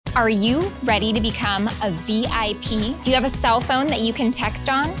Are you ready to become a VIP? Do you have a cell phone that you can text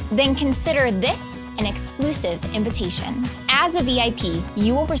on? Then consider this an exclusive invitation. As a VIP,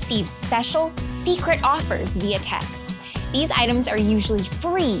 you will receive special secret offers via text. These items are usually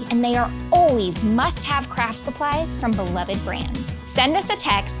free and they are always must-have craft supplies from beloved brands. Send us a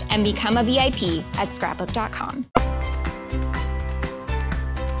text and become a VIP at scrapbook.com.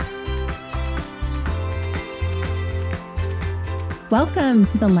 Welcome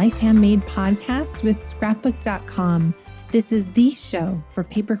to the Life Handmade podcast with scrapbook.com. This is the show for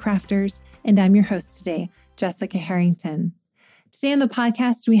paper crafters, and I'm your host today, Jessica Harrington. Today on the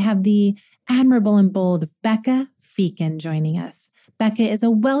podcast, we have the admirable and bold Becca Feakin joining us. Becca is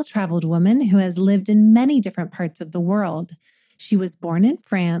a well-traveled woman who has lived in many different parts of the world. She was born in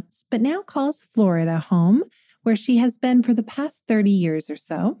France, but now calls Florida home, where she has been for the past 30 years or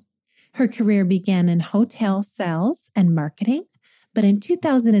so. Her career began in hotel sales and marketing. But in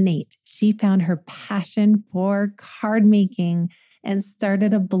 2008, she found her passion for card making and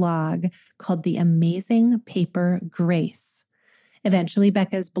started a blog called The Amazing Paper Grace. Eventually,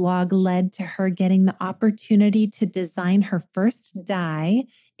 Becca's blog led to her getting the opportunity to design her first die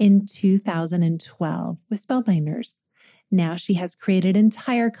in 2012 with Spellbinders. Now she has created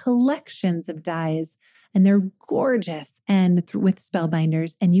entire collections of dies, and they're gorgeous and with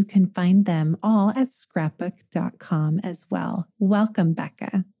Spellbinders, and you can find them all at scrapbook.com as well. Welcome,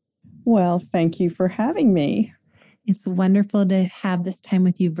 Becca. Well, thank you for having me. It's wonderful to have this time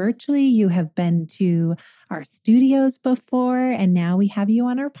with you virtually. You have been to our studios before, and now we have you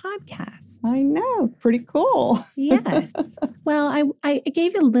on our podcast. I know. Pretty cool. Yes. Well, I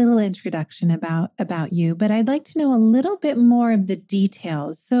gave you a little introduction about you, but I'd like to know a little bit more of the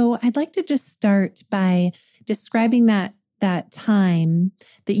details. So I'd like to just start by describing that time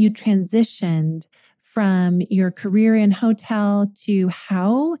that you transitioned from your career in hotel to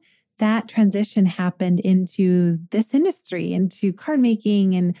how that transition happened into this industry, into card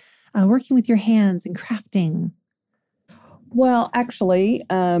making and working with your hands and crafting. Well, actually,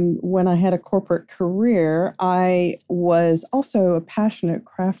 when I had a corporate career, I was also a passionate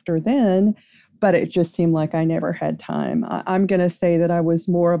crafter then, but it just seemed like I never had time. I'm going to say that I was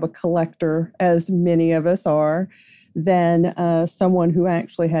more of a collector, as many of us are, than someone who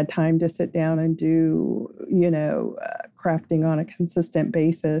actually had time to sit down and do, crafting on a consistent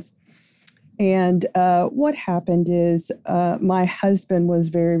basis. And what happened is my husband was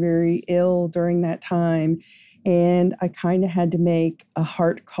very, very ill during that time. And I kind of had to make a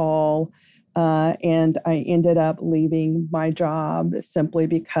heart call. And I ended up leaving my job simply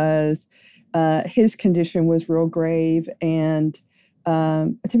because his condition was real grave. And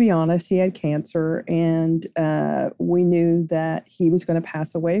to be honest, he had cancer. And we knew that he was going to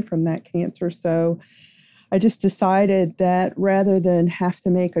pass away from that cancer. So I just decided that rather than have to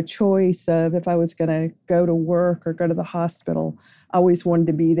make a choice of if I was going to go to work or go to the hospital, I always wanted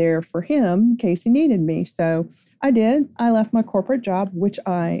to be there for him in case he needed me. So I did. I left my corporate job, which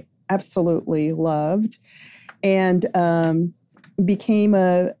I absolutely loved, and became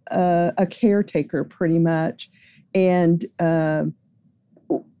a caretaker pretty much. And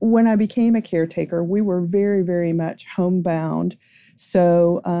when I became a caretaker, we were very, very much homebound.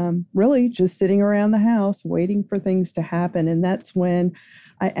 So really just sitting around the house waiting for things to happen. And that's when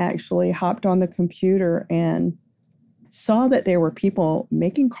I actually hopped on the computer and saw that there were people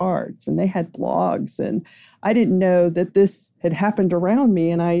making cards and they had blogs. And I didn't know that this had happened around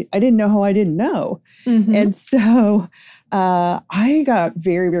me. And I didn't know how I didn't know. Mm-hmm. And so I got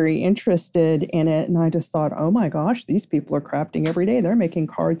very, very interested in it. And I just thought, oh my gosh, these people are crafting every day. They're making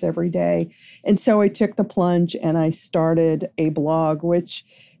cards every day. And so I took the plunge and I started a blog, which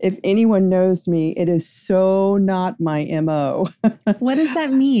if anyone knows me, it is so not my MO. What does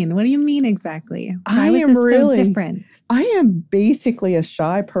that mean? What do you mean exactly? Why was this really so different? I am basically a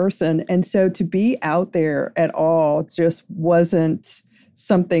shy person. And so to be out there at all just wasn't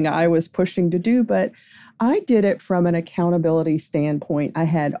something I was pushing to do. But I did it from an accountability standpoint. I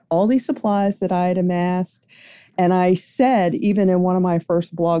had all these supplies that I had amassed. And I said, even in one of my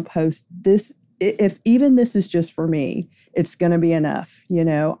first blog posts, if even this is just for me, it's going to be enough.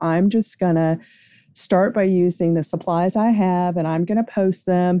 I'm just going to start by using the supplies I have and I'm going to post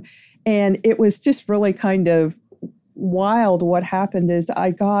them. And it was just really kind of wild. What happened is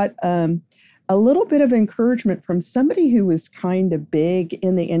I got a little bit of encouragement from somebody who was kind of big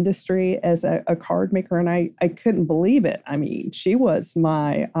in the industry as a card maker. And I couldn't believe it. I mean, she was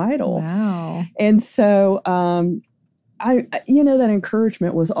my idol. Wow. And so, that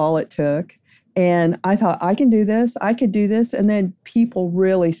encouragement was all it took. And I thought, I can do this. I could do this. And then people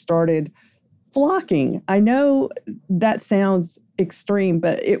really started flocking. I know that sounds extreme,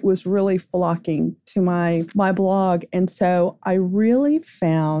 but it was really flocking to my blog. And so I really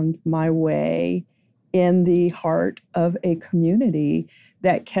found my way in the heart of a community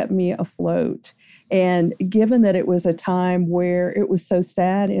that kept me afloat. And given that it was a time where it was so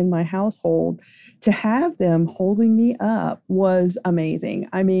sad in my household, to have them holding me up was amazing.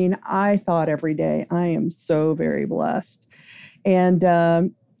 I mean, I thought every day, I am so very blessed. And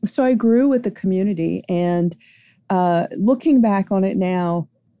so I grew with the community. And looking back on it now,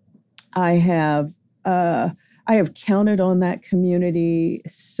 I have counted on that community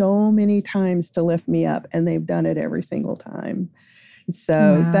so many times to lift me up, and they've done it every single time.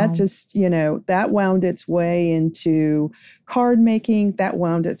 So that just, that wound its way into card making, that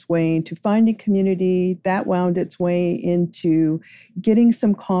wound its way into finding community, that wound its way into getting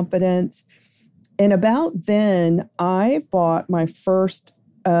some confidence. And about then, I bought my first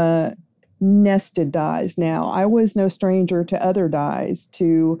nested dies. Now, I was no stranger to other dies,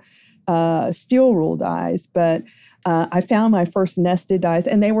 to steel rule dies, but I found my first nested dies,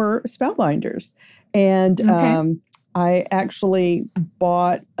 and they were spellbinders. And I actually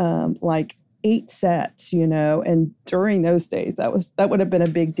bought like 8 sets, and during those days, that would have been a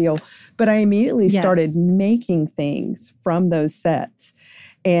big deal. But I immediately started making things from those sets.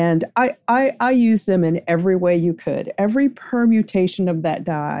 And I used them in every way you could. Every permutation of that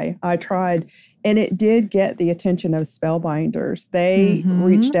die I tried, and it did get the attention of spellbinders. They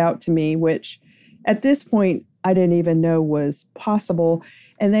reached out to me, which at this point I didn't even know was possible.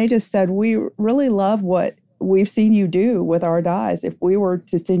 And they just said, we really love what we've seen you do with our dies. If we were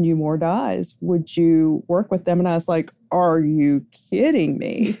to send you more dies, would you work with them? And I was like, are you kidding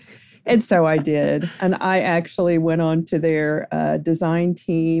me? And so I did. And I actually went on to their design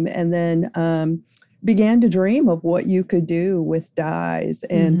team, and then began to dream of what you could do with dies.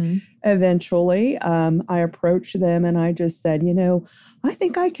 And eventually I approached them, and I just said, I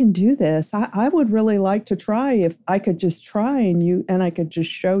think I can do this. I would really like to try, if I could just try and I could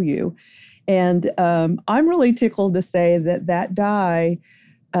just show you. And I'm really tickled to say that die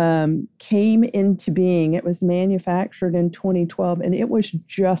came into being. It was manufactured in 2012, and it was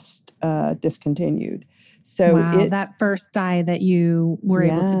just discontinued. So that first die that you were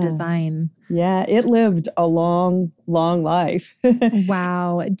able to design. Yeah, it lived a long, long life.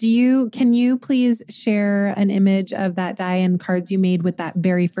 Wow. Can you please share an image of that die and cards you made with that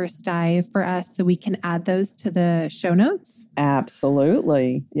very first die for us so we can add those to the show notes?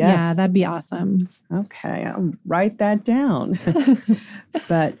 Absolutely. Yes. Yeah, that'd be awesome. Okay, I'll write that down.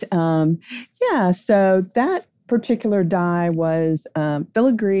 But so that particular die was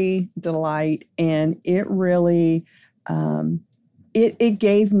Filigree Delight, and it really it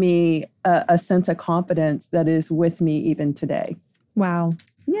gave me a sense of confidence that is with me even today. Wow.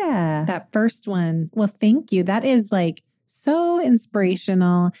 Yeah. That first one. Well, thank you. That is like so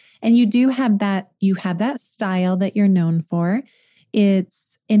inspirational. And you have that style that you're known for.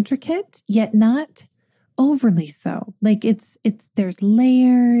 It's intricate, yet not overly so. Like there's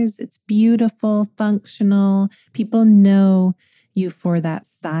layers, it's beautiful, functional. People know you for that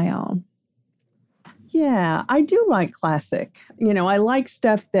style. Yeah, I do like classic. I like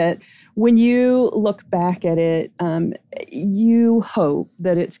stuff that when you look back at it, you hope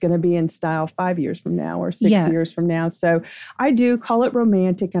that it's going to be in style 5 years from now or 6 years from now. So I do call it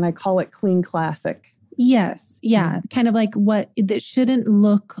romantic, and I call it clean classic. Yes. Yeah. Kind of like that shouldn't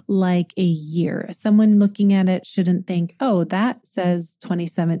look like a year. Someone looking at it shouldn't think, oh, that says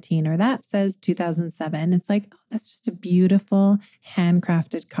 2017 or that says 2007. It's like, oh, that's just a beautiful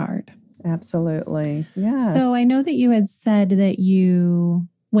handcrafted card. Absolutely. Yeah. So I know that you had said that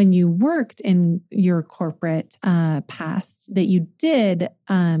when you worked in your corporate past, that you did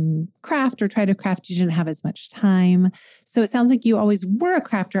craft or try to craft, you didn't have as much time. So it sounds like you always were a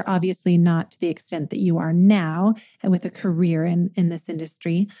crafter, obviously not to the extent that you are now and with a career in this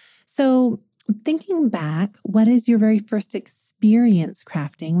industry. So thinking back, what is your very first experience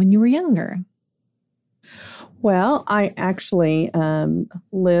crafting when you were younger? Well, I actually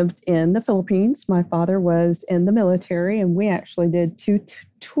lived in the Philippines. My father was in the military, and we actually did 2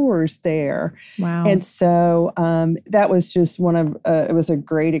 tours there. Wow. And so that was just it was a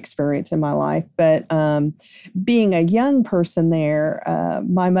great experience in my life. But being a young person there,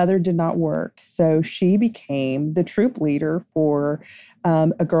 my mother did not work. So she became the troop leader for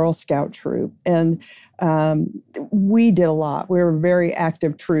a Girl Scout troop. And we did a lot. We were a very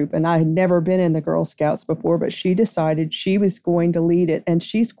active troop, and I had never been in the Girl Scouts before, but she decided she was going to lead it. And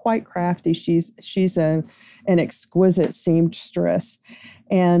she's quite crafty. She's an exquisite seamstress.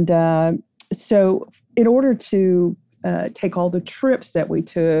 And so in order to take all the trips that we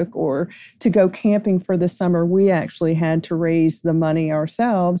took or to go camping for the summer. We actually had to raise the money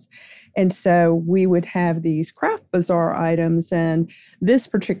ourselves. And so we would have these craft bazaar items. And this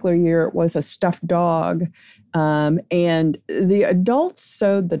particular year, it was a stuffed dog. And the adults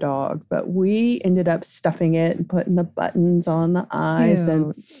sewed the dog, but we ended up stuffing it and putting the buttons on the eyes.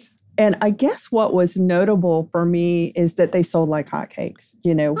 And I guess what was notable for me is that they sold like hotcakes.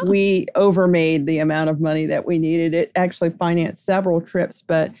 We overmade the amount of money that we needed. It actually financed several trips,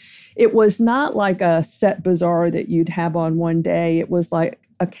 but it was not like a set bazaar that you'd have on one day. It was like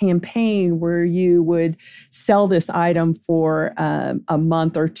a campaign where you would sell this item for a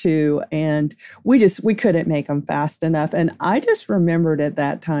month or two, and we couldn't make them fast enough. And I just remembered at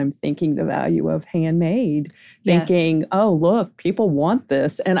that time thinking the value of handmade, thinking, oh, look, people want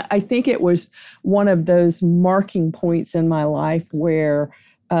this. And I think it was one of those marking points in my life where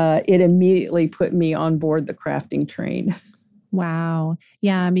it immediately put me on board the crafting train. Wow.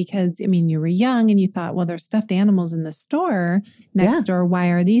 Yeah, because you were young and you thought, well, there's stuffed animals in the store next door. Why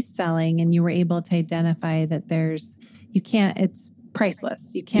are these selling? And you were able to identify that it's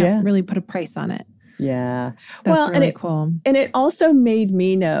priceless. You can't really put a price on it. Yeah. That's really cool. And it also made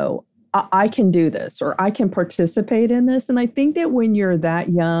me know I can do this or I can participate in this. And I think that when you're that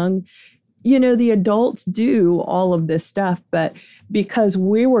young, the adults do all of this stuff, but because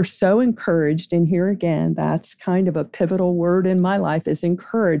we were so encouraged, and here again, that's kind of a pivotal word in my life is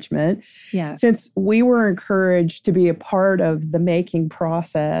encouragement. Yes. Since we were encouraged to be a part of the making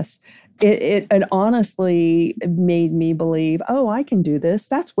process, it honestly made me believe, oh, I can do this.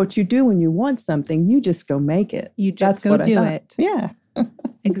 That's what you do when you want something. You just go make it. You just go do it. Yeah.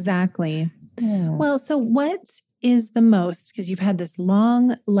 Exactly. Yeah. Well, so what is the most, because you've had this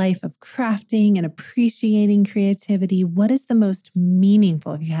long life of crafting and appreciating creativity, what is the most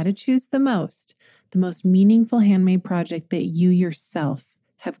meaningful, if you had to choose the most meaningful handmade project that you yourself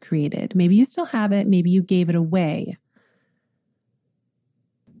have created? Maybe you still have it, maybe you gave it away.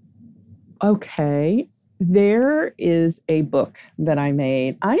 Okay. There is a book that I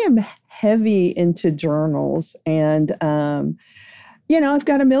made. I am heavy into journals, and I've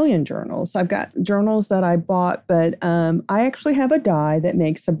got a million journals. I've got journals that I bought, but I actually have a die that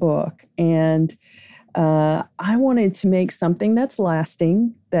makes a book. And I wanted to make something that's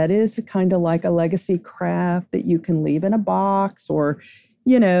lasting, that is kind of like a legacy craft that you can leave in a box or,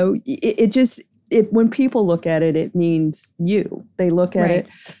 when people look at it, it means you. They look at it.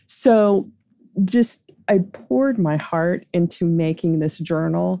 So I poured my heart into making this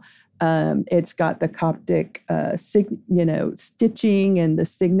journal. It's got the Coptic, stitching and the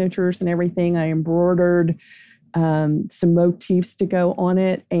signatures and everything. I embroidered some motifs to go on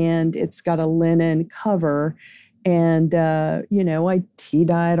it, and it's got a linen cover. And, I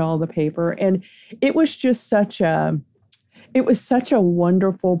tea-dyed all the paper. And it was just such a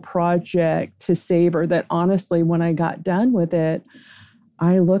wonderful project to savor that, honestly, when I got done with it,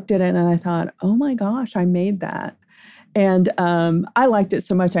 I looked at it and I thought, oh my gosh, I made that. And I liked it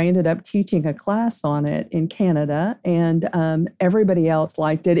so much, I ended up teaching a class on it in Canada, and everybody else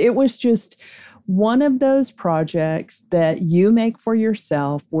liked it. It was just one of those projects that you make for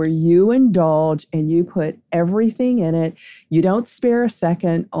yourself, where you indulge and you put everything in it. You don't spare a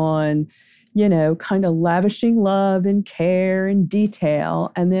second on, kind of lavishing love and care and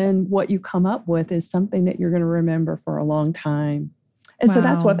detail. And then what you come up with is something that you're going to remember for a long time. And so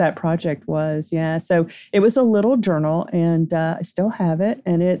that's what that project was. Yeah. So it was a little journal, and I still have it.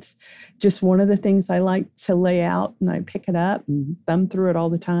 And it's just one of the things I like to lay out, and I pick it up and thumb through it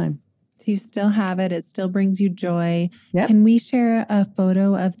all the time. So you still have it. It still brings you joy. Yep. Can we share a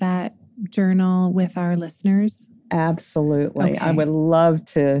photo of that journal with our listeners? Absolutely. Okay. I would love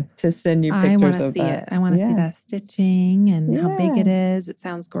to send you pictures of that. I want to see it. I want to see that stitching and how big it is. It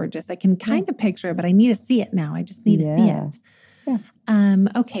sounds gorgeous. I can kind of picture it, but I need to see it now. I just need to see it. Yeah.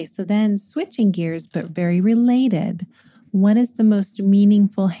 Okay, so then switching gears, but very related, what is the most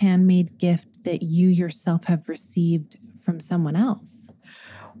meaningful handmade gift that you yourself have received from someone else?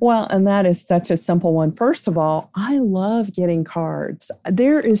 Well, and that is such a simple one. First of all, I love getting cards.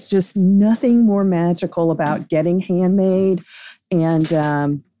 There is just nothing more magical about getting handmade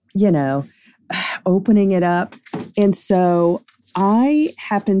and, opening it up. And so I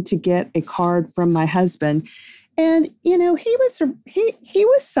happened to get a card from my husband. And, he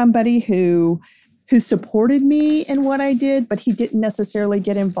was somebody who supported me in what I did, but he didn't necessarily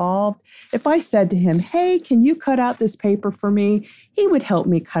get involved. If I said to him, hey, can you cut out this paper for me? He would help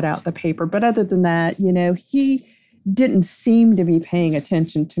me cut out the paper. But other than that, he didn't seem to be paying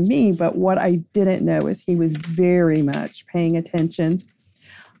attention to me. But what I didn't know is he was very much paying attention.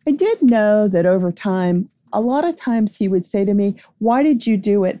 I did know that over time, a lot of times he would say to me, why did you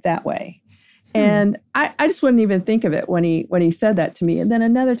do it that way? And I just wouldn't even think of it when he said that to me. And then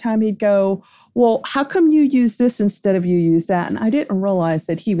another time he'd go, well, how come you use this instead of you use that? And I didn't realize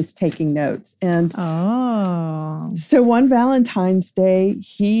that he was taking notes. And so one Valentine's Day,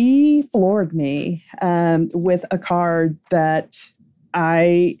 he floored me with a card that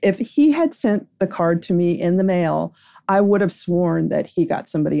if he had sent the card to me in the mail, I would have sworn that he got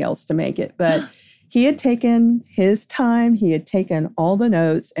somebody else to make it. But he had taken his time, he had taken all the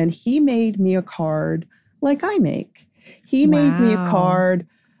notes, and he made me a card like I make. He made me a card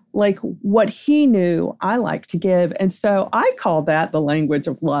like what he knew I like to give. And so I call that the language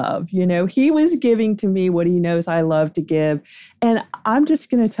of love. You know, he was giving to me what he knows I love to give. And I'm just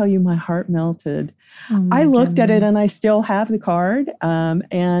going to tell you, my heart melted. I looked at it and I still have the card.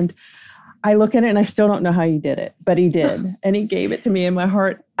 And I look at it and I still don't know how he did it, but he did. And he gave it to me and my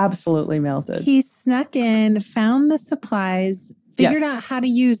heart absolutely melted. He snuck in, found the supplies, figured out how to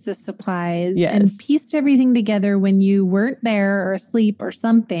use the supplies, and pieced everything together when you weren't there or asleep or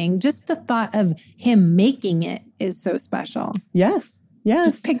something. Just the thought of him making it is so special. Yes.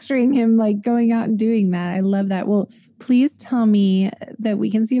 Just picturing him like going out and doing that. I love that. Well, please tell me that we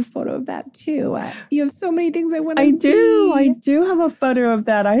can see a photo of that too. You have so many things I want to see. I do have a photo of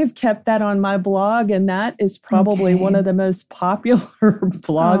that. I have kept that on my blog, and that is probably one of the most popular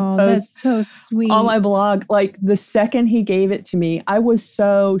blog posts. That's so sweet. On my blog. Like the second he gave it to me, I was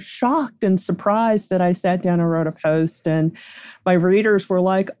so shocked and surprised that I sat down and wrote a post, and my readers were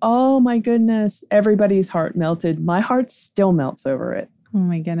like, oh my goodness, everybody's heart melted. My heart still melts over it. Oh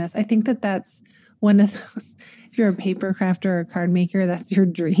my goodness. I think that's one of those, if you're a paper crafter or a card maker, that's your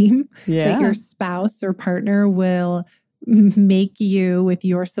dream. That your spouse or partner will make you with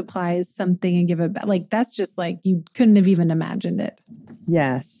your supplies something and give it back. Like that's just like, you couldn't have even imagined it.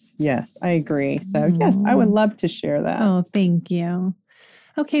 Yes, I agree. So yes, I would love to share that. Oh, thank you.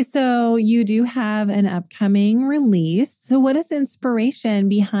 Okay, so you do have an upcoming release. So what is the inspiration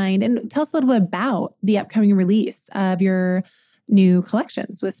behind, and tell us a little bit about the upcoming release of your new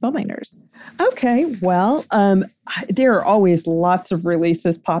collections with Spellbinders. Okay, well, there are always lots of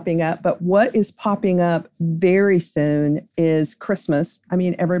releases popping up, but what is popping up very soon is Christmas. I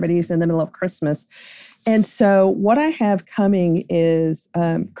mean, everybody's in the middle of Christmas. And so what I have coming is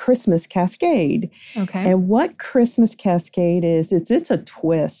Christmas Cascade. Okay. And what Christmas Cascade is it's a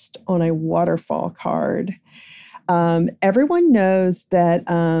twist on a waterfall card. Everyone knows that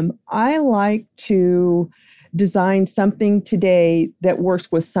I like to design something today that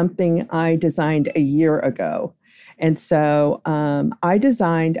works with something I designed a year ago. And so I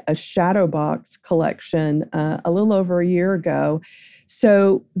designed a shadow box collection a little over a year ago.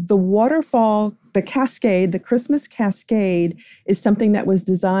 So the waterfall, the cascade, the Christmas Cascade is something that was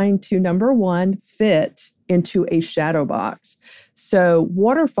designed to, number one, fit into a shadow box. So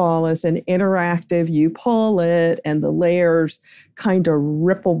waterfall is an interactive, you pull it and the layers kind of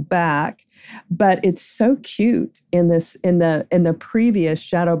ripple back. But it's so cute in the previous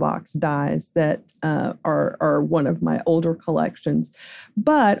shadow box dies that are one of my older collections.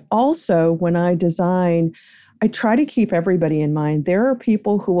 But also when I design, I try to keep everybody in mind. There are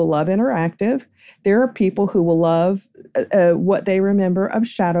people who will love interactive. There are people who will love what they remember of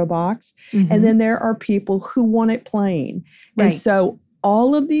shadow box. Mm-hmm. And then there are people who want it plain. Right. And so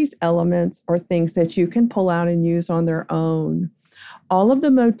all of these elements are things that you can pull out and use on their own. All of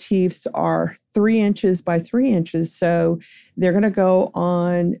the motifs are 3 inches by 3 inches. So they're going to go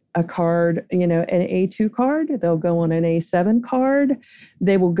on a card, an A2 card. They'll go on an A7 card.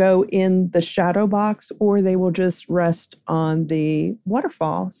 They will go in the shadow box, or they will just rest on the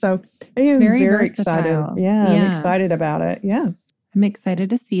waterfall. So I am very excited. Yeah, I'm excited about it. Yeah. I'm excited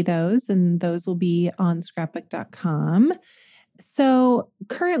to see those, and those will be on scrapbook.com. So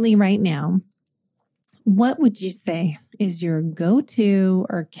currently right now, what would you say is your go-to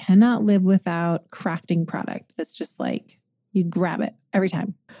or cannot live without crafting product that's just like you grab it every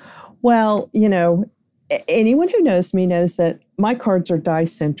time? Well, anyone who knows me knows that my cards are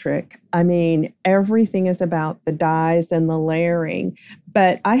die-centric. I mean, everything is about the dies and the layering.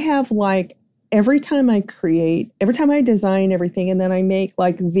 But I have every time I design everything and then I make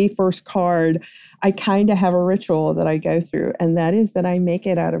the first card, I kind of have a ritual that I go through. And that is that I make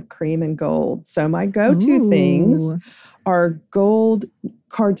it out of cream and gold. So my go-to things are gold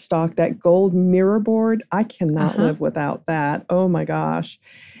cardstock, that gold mirror board. I cannot live without that. Oh my gosh.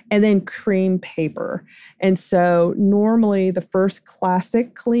 And then cream paper. And so normally the first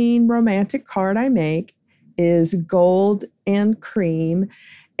classic, clean, romantic card I make is gold and cream.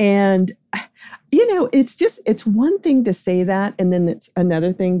 And It's one thing to say that, and then it's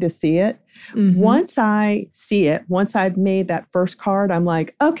another thing to see it. Mhm. Once I see it, once I've made that first card, I'm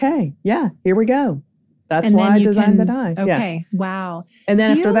like, okay, yeah, here we go. That's And why then I you designed the can- die. Yeah. Okay. Wow. And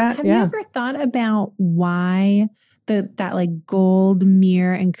then after that, Have you yeah. ever thought about why that like gold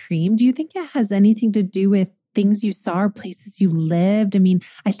mirror and cream? Do you think it has anything to do with things you saw or places you lived? I mean,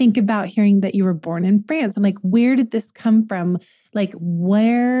 I think about hearing that you were born in France. I'm like, where did this come from? Like,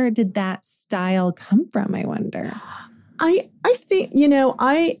 where did that style come from? I wonder. I think,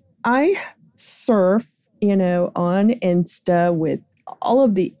 I surf, on Insta with all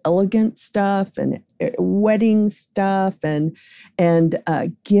of the elegant stuff and wedding stuff and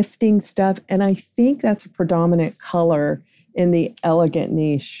gifting stuff. And I think that's a predominant color in the elegant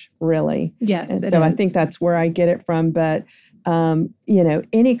niche, really. Yes. And it so I is. think that's where I get it from. But,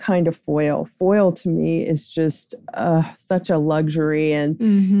 any kind of foil to me is just such a luxury. And,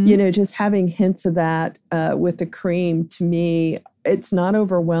 Mhm. just having hints of that with the cream, to me, it's not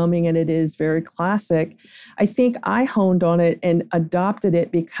overwhelming and it is very classic. I think I honed on it and adopted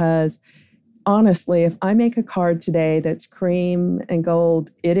it because honestly, if I make a card today that's cream and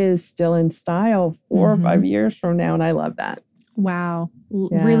gold, it is still in style 4 or 5 years from now. And I love that. Wow.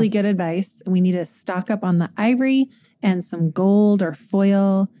 Yeah. Really good advice. We need to stock up on the ivory and some gold or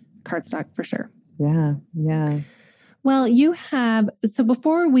foil cardstock for sure. Yeah. Yeah. Well, so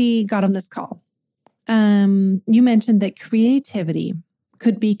before we got on this call, you mentioned that creativity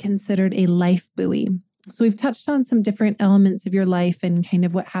could be considered a life buoy. So we've touched on some different elements of your life and kind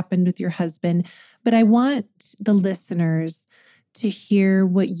of what happened with your husband, but I want the listeners to hear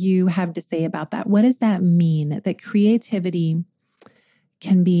what you have to say about that. What does that mean, that creativity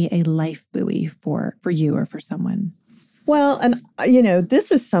can be a life buoy for you or for someone? Well, and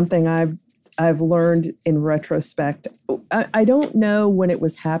this is something I've learned in retrospect. I don't know when it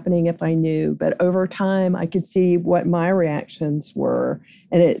was happening, if I knew, but over time I could see what my reactions were.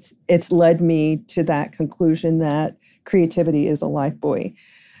 And it's led me to that conclusion that creativity is a life buoy.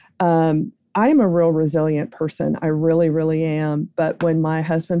 I'm a real resilient person. I really, really am. But when my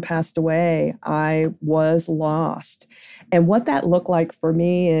husband passed away, I was lost. And what that looked like for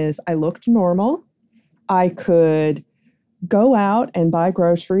me is I looked normal. I could go out and buy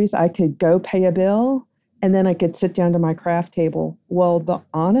groceries. I could go pay a bill, and then I could sit down to my craft table. Well, the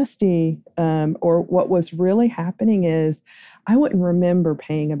honesty or what was really happening is I wouldn't remember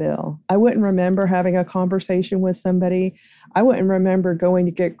paying a bill. I wouldn't remember having a conversation with somebody. I wouldn't remember going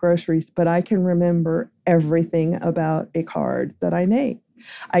to get groceries, but I can remember everything about a card that I made.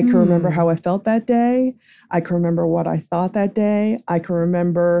 I can remember how I felt that day. I can remember what I thought that day. I can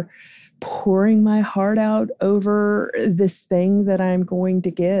remember pouring my heart out over this thing that I'm going to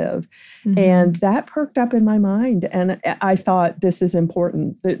give. And that perked up in my mind. And I thought, this is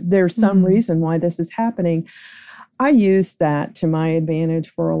important. There's some reason why this is happening. I used that to my advantage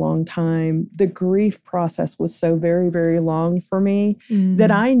for a long time. The grief process was so very, very long for me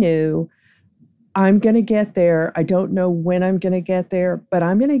that I knew I'm going to get there. I don't know when I'm going to get there, but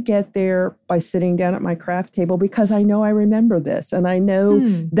I'm going to get there by sitting down at my craft table because I know I remember this and I know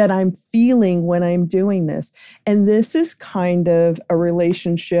that I'm feeling when I'm doing this. And this is kind of a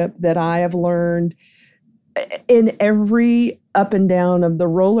relationship that I have learned in every up and down of the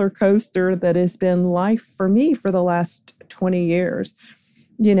roller coaster that has been life for me for the last 20 years.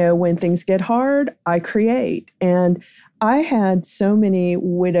 When things get hard, I create. And I had so many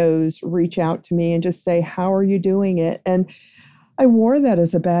widows reach out to me and just say, how are you doing it? And I wore that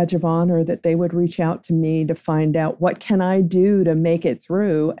as a badge of honor that they would reach out to me to find out what can I do to make it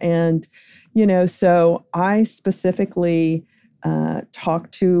through. And, so I specifically talk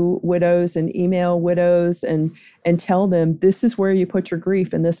to widows and email widows and tell them this is where you put your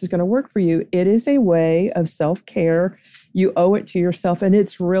grief and this is going to work for you. It is a way of self-care. You owe it to yourself. And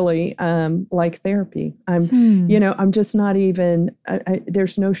it's really like therapy. I'm just not even,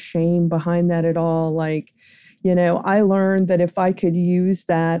 there's no shame behind that at all. Like, I learned that if I could use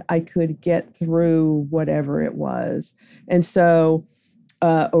that, I could get through whatever it was. And so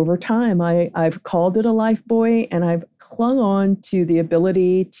over time, I've called it a life buoy, and I've clung on to the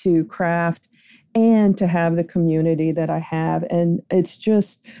ability to craft and to have the community that I have. And it's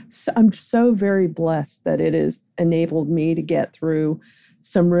just, I'm so very blessed that it has enabled me to get through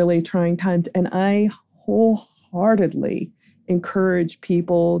some really trying times. And I wholeheartedly encourage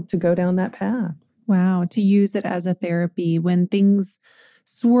people to go down that path. Wow. To use it as a therapy when things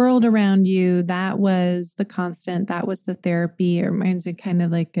swirled around you, that was the constant, that was the therapy. It reminds me kind of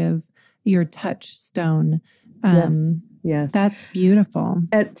like of your touchstone. Yes. Yes. That's beautiful.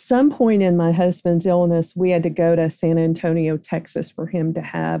 At some point in my husband's illness, we had to go to San Antonio, Texas for him to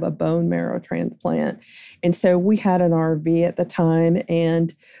have a bone marrow transplant. And so we had an RV at the time,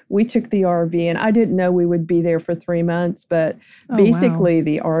 and we took the RV, and I didn't know we would be there for 3 months, but basically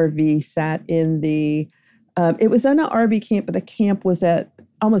the RV sat in it was in an RV camp, but the camp was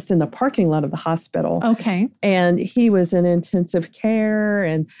almost in the parking lot of the hospital. Okay. And he was in intensive care,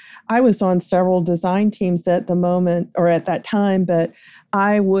 and I was on several design teams at that time, but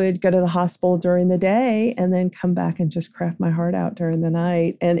I would go to the hospital during the day and then come back and just craft my heart out during the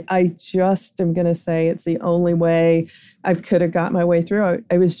night. And I just am going to say it's the only way I could have got my way through.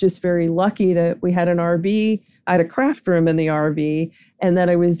 I was just very lucky that we had an RV. I had a craft room in the RV, and that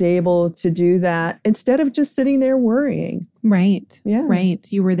I was able to do that instead of just sitting there worrying. Right. Yeah. Right.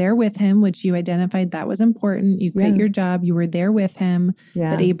 You were there with him, which you identified that was important. You quit your job. You were there with him,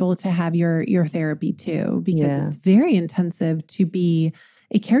 but able to have your therapy too, because it's very intensive to be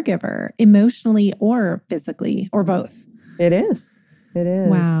a caregiver, emotionally or physically, or both. It is. It is.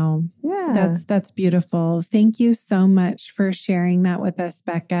 Wow. Yeah. That's beautiful. Thank you so much for sharing that with us,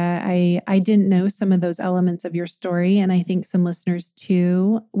 Becca. I didn't know some of those elements of your story, and I think some listeners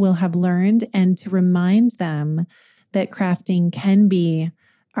too will have learned, and to remind them that crafting can be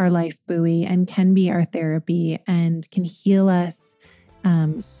our life buoy and can be our therapy and can heal us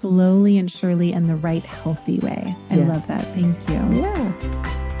slowly and surely in the right, healthy way. I love that. Thank you. Yeah.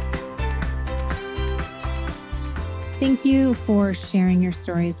 Thank you for sharing your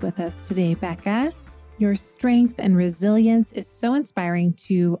stories with us today, Becca. Your strength and resilience is so inspiring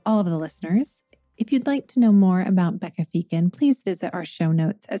to all of the listeners. If you'd like to know more about Becca Feakin, please visit our show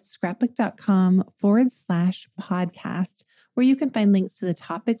notes at scrapbook.com/podcast, where you can find links to the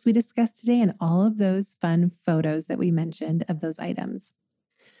topics we discussed today and all of those fun photos that we mentioned of those items.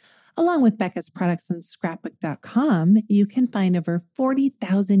 Along with Becca's products on scrapbook.com, you can find over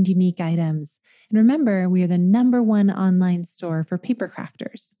 40,000 unique items. And remember, we are the #1 online store for paper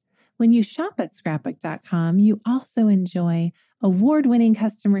crafters. When you shop at scrapbook.com, you also enjoy award-winning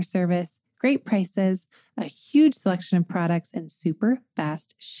customer service, great prices, a huge selection of products, and super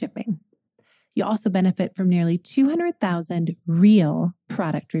fast shipping. You also benefit from nearly 200,000 real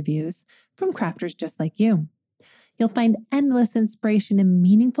product reviews from crafters just like you. You'll find endless inspiration and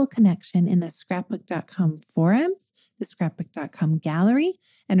meaningful connection in the scrapbook.com forums, the scrapbook.com gallery,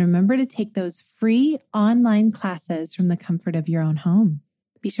 and remember to take those free online classes from the comfort of your own home.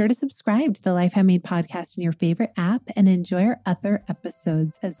 Be sure to subscribe to the Life Handmade podcast in your favorite app and enjoy our other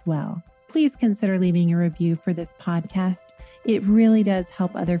episodes as well. Please consider leaving a review for this podcast. It really does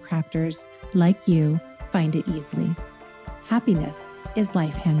help other crafters like you find it easily. Happiness is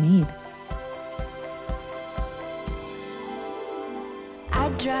life handmade. I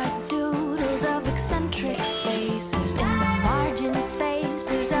draw doodles of eccentric faces in the margin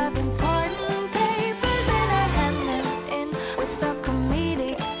spaces of